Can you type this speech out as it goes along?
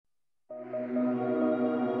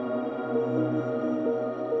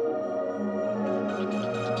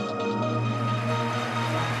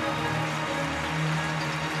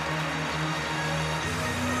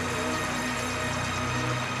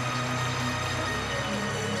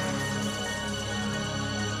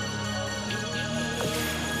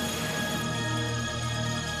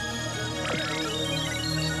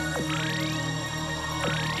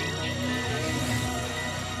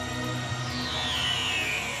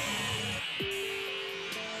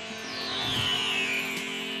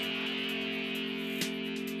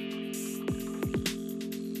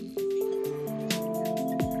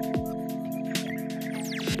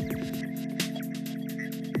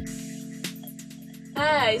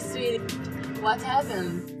Hi, sweetie. What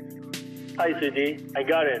happened? Hi, sweetie. I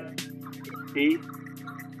got it. See?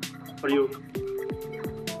 For you.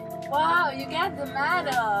 Wow, you got the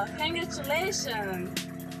medal. Congratulations.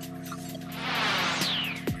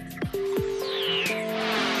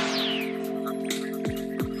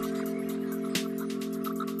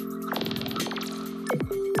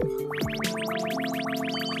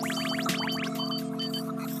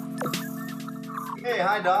 Hey,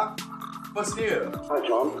 hi, Doc. What's new? Hi,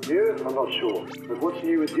 John. You? I'm not sure. But what's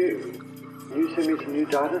new with you? Can you send me some new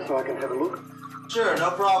data so I can have a look? Sure,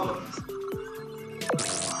 no problem.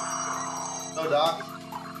 So, Doc,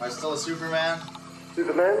 am I still a Superman?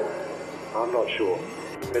 Superman? I'm not sure.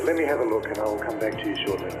 But let me have a look and I will come back to you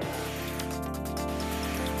shortly.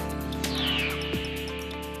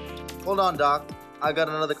 Hold on, Doc. I got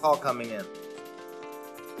another call coming in.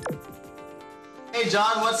 Hey,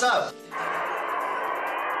 John, what's up?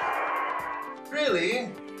 Really?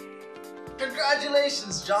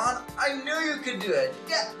 Congratulations, John. I knew you could do it.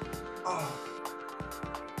 Yeah. Oh.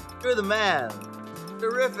 You're the man.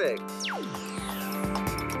 Terrific.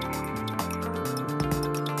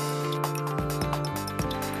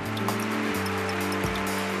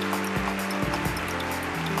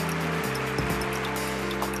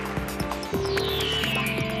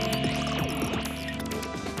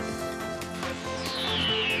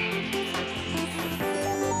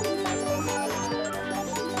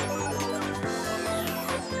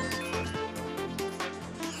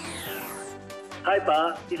 Hi,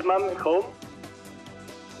 Pa. Is Mom home?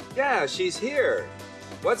 Yeah, she's here.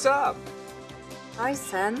 What's up? Hi,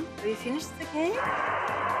 son. Have you finished the game?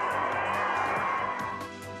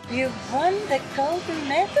 You won the golden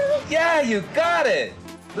medal? Yeah, you got it!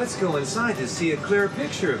 Let's go inside to see a clear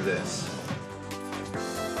picture of this.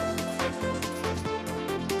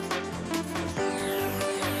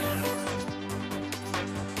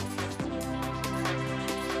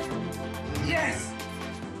 Yes!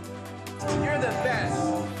 You're the best!